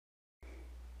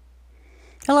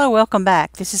Hello, welcome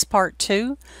back. This is part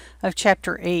 2 of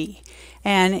Chapter E.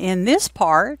 And in this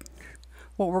part,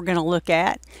 what we're going to look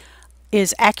at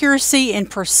is accuracy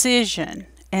and precision.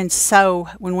 And so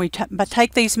when we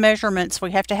take these measurements,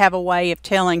 we have to have a way of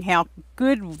telling how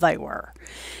good they were.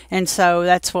 And so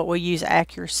that's what we use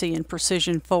accuracy and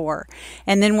precision for.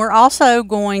 And then we're also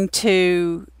going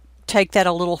to take that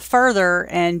a little further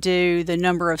and do the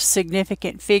number of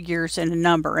significant figures in a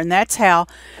number, and that's how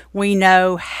we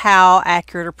know how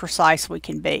accurate or precise we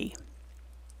can be.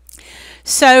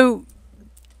 So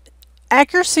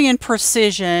accuracy and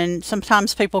precision,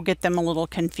 sometimes people get them a little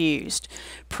confused.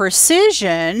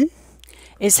 Precision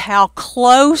is how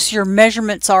close your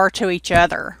measurements are to each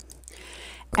other,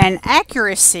 and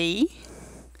accuracy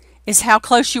is how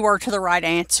close you are to the right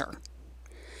answer.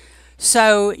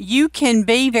 So you can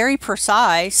be very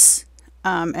precise,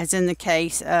 as in the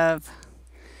case of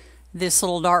this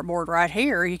little dartboard right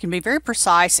here. You can be very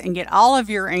precise and get all of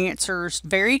your answers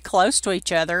very close to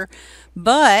each other,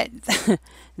 but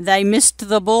they missed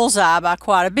the bullseye by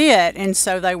quite a bit, and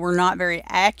so they were not very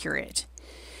accurate.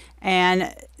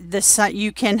 And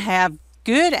you can have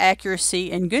good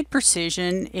accuracy and good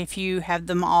precision if you have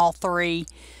them all three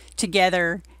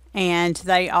together and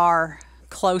they are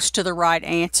close to the right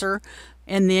answer.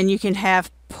 And then you can have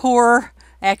poor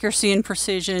accuracy and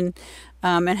precision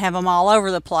and have them all over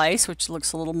the place, which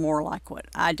looks a little more like what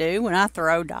I do when I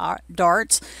throw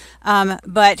darts.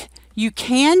 But you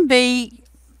can be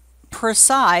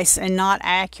precise and not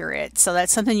accurate, so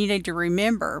that's something you need to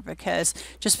remember, because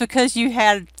just because you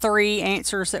had three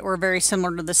answers that were very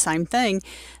similar to the same thing,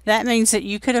 that means that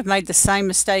you could have made the same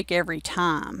mistake every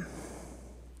time.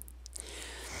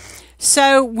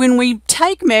 So when we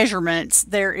take measurements,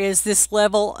 there is this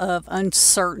level of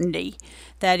uncertainty.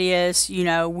 That is, you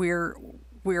know, we're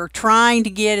trying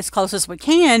to get as close as we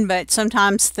can, but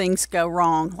sometimes things go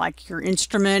wrong, like your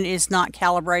instrument is not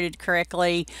calibrated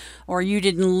correctly, or you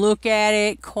didn't look at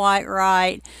it quite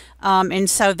right. And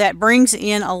so that brings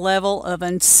in a level of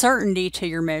uncertainty to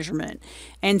your measurement.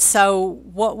 And so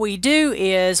what we do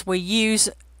is we use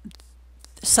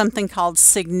something called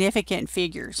significant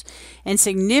figures. And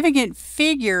significant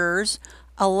figures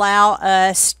allow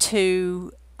us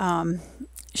to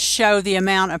show the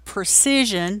amount of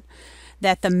precision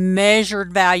that the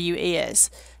measured value is.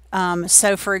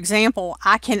 So for example,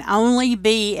 I can only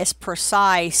be as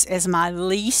precise as my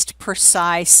least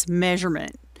precise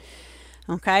measurement.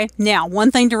 Okay, now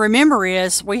one thing to remember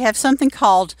is we have something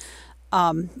called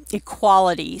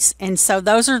equalities, and so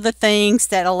those are the things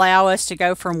that allow us to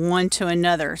go from one to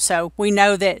another. So we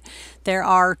know that there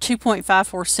are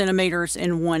 2.54 centimeters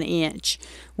in 1 inch.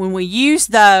 When we use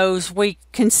those, we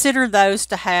consider those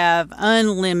to have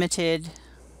unlimited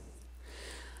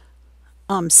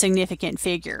significant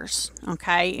figures.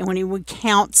 Okay, and when we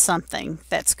count something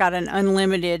that's got an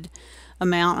unlimited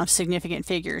amount of significant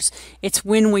figures, it's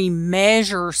when we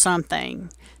measure something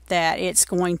that it's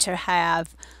going to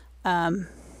have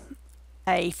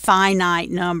a finite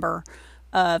number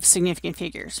of significant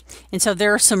figures. And so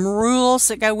there are some rules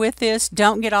that go with this.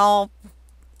 Don't get all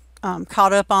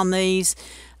caught up on these.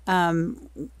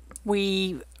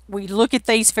 We look at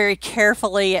these very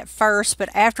carefully at first, but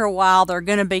after a while they're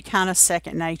going to be kind of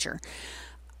second nature.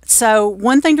 So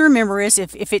one thing to remember is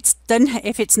if it's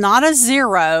not a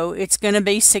 0, it's going to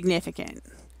be significant.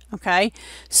 Okay,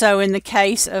 so in the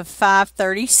case of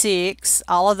 536,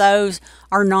 all of those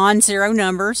are non-zero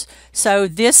numbers. So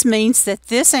this means that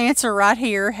this answer right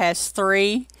here has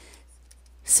 3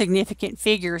 significant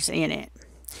figures in it.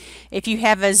 If you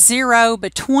have a 0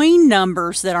 between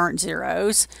numbers that aren't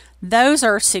zeros, those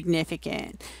are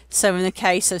significant. So in the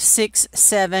case of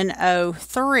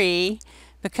 6703,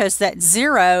 because that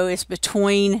 0 is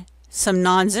between some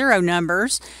non-zero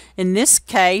numbers, in this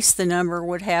case the number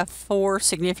would have 4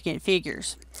 significant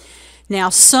figures. Now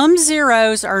some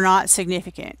zeros are not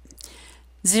significant.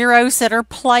 Zeros that are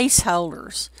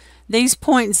placeholders. These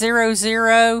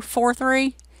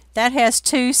 0.0043, that has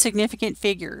 2 significant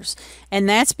figures, and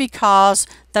that's because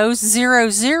those 0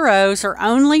 zeros are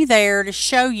only there to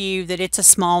show you that it's a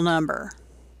small number.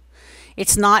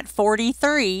 It's not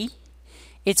 43,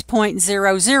 it's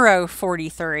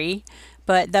 0.0043.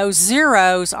 But those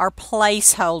zeros are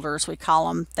placeholders, we call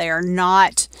them. They are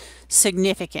not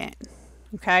significant.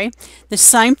 Okay? The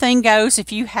same thing goes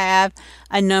if you have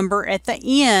a number at the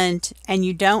end and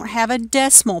you don't have a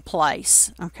decimal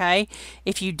place. Okay?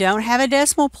 If you don't have a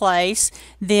decimal place,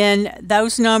 then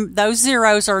those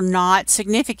zeros are not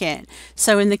significant.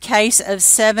 So in the case of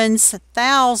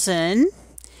 7,000,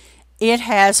 it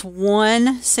has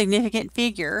 1 significant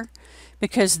figure,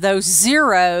 because those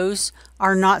zeros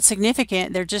are not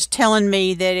significant. They're just telling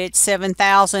me that it's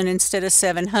 7,000 instead of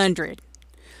 700.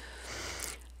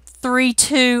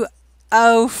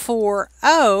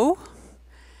 32040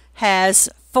 has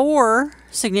 4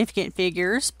 significant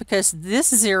figures because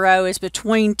this 0 is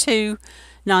between 2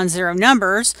 non-zero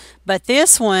numbers, but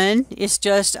this one is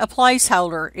just a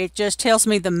placeholder. It just tells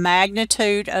me the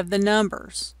magnitude of the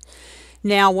numbers.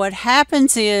 Now what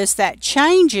happens is that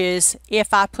changes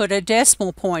if I put a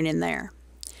decimal point in there.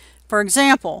 For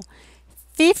example,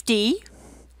 50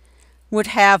 would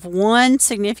have 1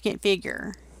 significant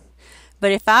figure,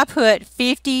 but if I put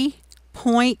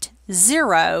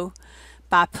 50.0,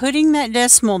 by putting that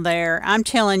decimal there, I'm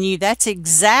telling you that's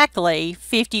exactly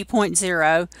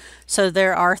 50.0, so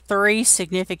there are 3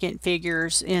 significant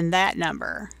figures in that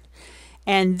number.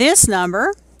 And this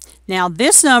number, now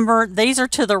this number, these are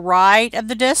to the right of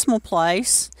the decimal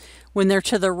place. When they're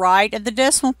to the right of the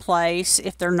decimal place,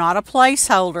 if they're not a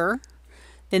placeholder,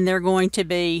 then they're going to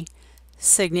be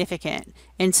significant.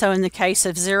 And so in the case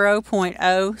of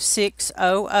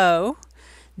 0.0600,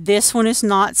 this one is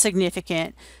not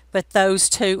significant, but those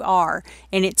two are,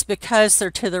 and it's because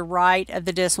they're to the right of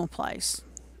the decimal place.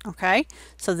 Okay,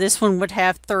 so this one would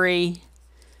have 3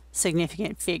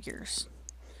 significant figures.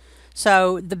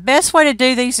 So the best way to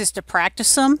do these is to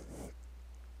practice them.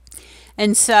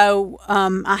 And so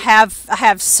I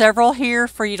have several here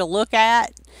for you to look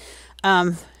at.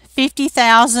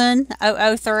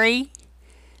 50,003,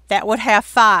 that would have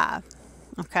 5.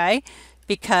 Okay,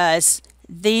 because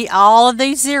all of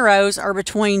these zeros are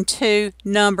between 2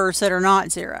 numbers that are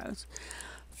not zeros.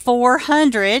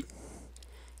 400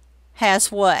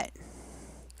 has what?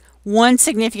 1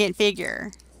 significant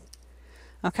figure.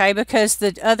 Okay, because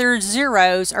the other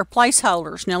zeros are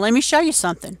placeholders. Now let me show you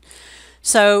something.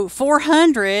 So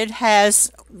 400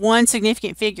 has 1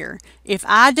 significant figure. If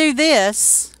I do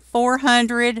this,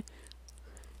 400,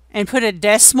 and put a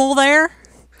decimal there,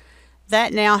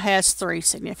 that now has 3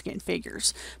 significant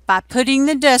figures. By putting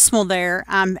the decimal there,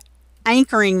 I'm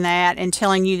anchoring that and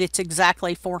telling you that's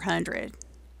exactly 400.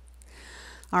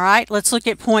 All right, let's look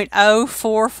at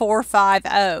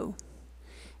 0.04450.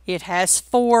 It has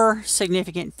 4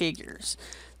 significant figures.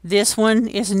 This one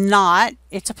is not,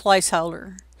 it's a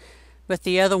placeholder. But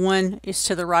the other one is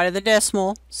to the right of the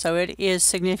decimal, so it is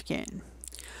significant.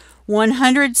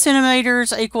 100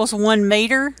 centimeters equals 1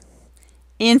 meter,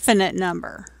 infinite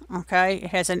number. Okay,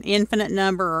 it has an infinite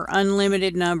number or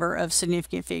unlimited number of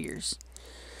significant figures.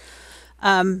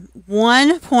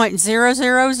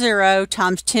 1.000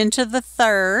 times 10 to the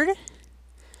third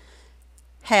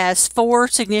has 4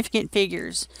 significant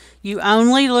figures. You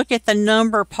only look at the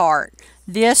number part.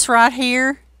 This right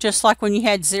here, just like when you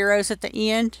had zeros at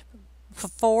the end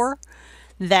before,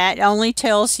 that only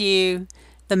tells you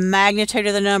the magnitude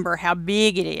of the number, how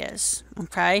big it is.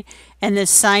 Okay, and the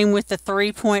same with the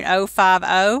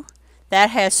 3.050. That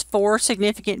has 4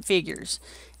 significant figures,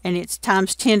 and it's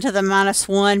times 10 to the minus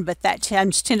 1, but that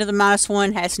times 10 to the minus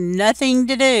 1 has nothing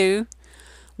to do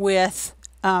with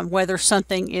whether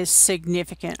something is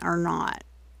significant or not.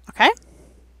 Okay,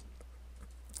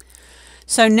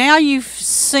 so now you've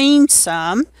seen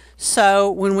some.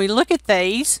 So when we look at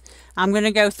these, I'm going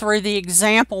to go through the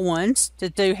example ones to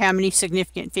do how many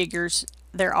significant figures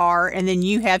there are, and then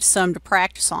you have some to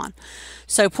practice on.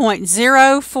 So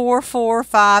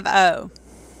 0.04450,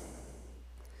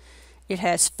 it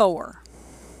has 4.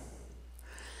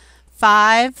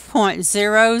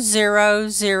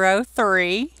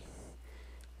 5.0003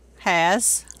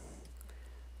 has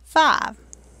 5.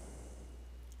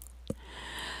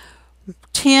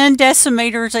 10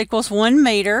 decimeters equals 1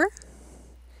 meter.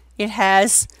 It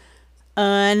has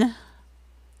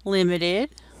unlimited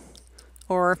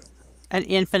or an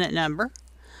infinite number.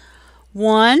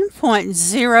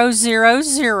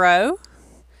 1.000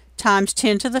 times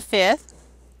 10 to the 5th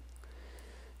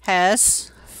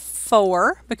has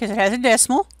 4 because it has a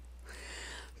decimal.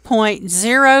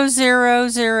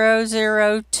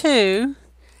 0.00002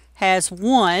 has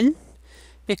 1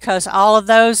 because all of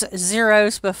those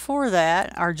zeros before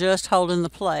that are just holding the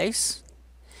place.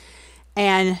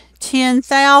 And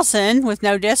 10,000 with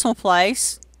no decimal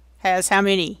place has how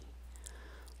many?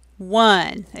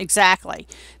 1, exactly,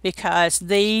 because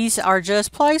these are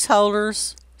just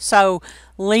placeholders. So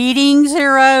leading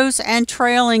zeros and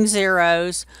trailing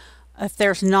zeros, if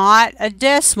there's not a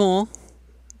decimal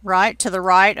right to the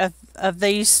right of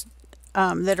these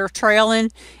that are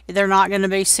trailing, they're not going to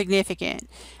be significant.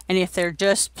 And if they're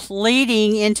just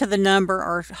pleading into the number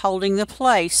or holding the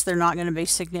place, they're not going to be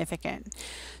significant.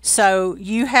 So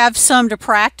you have some to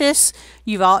practice.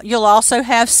 You'll also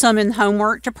have some in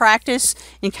homework to practice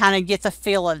and kind of get the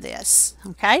feel of this.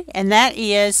 Okay, and that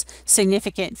is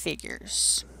significant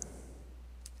figures.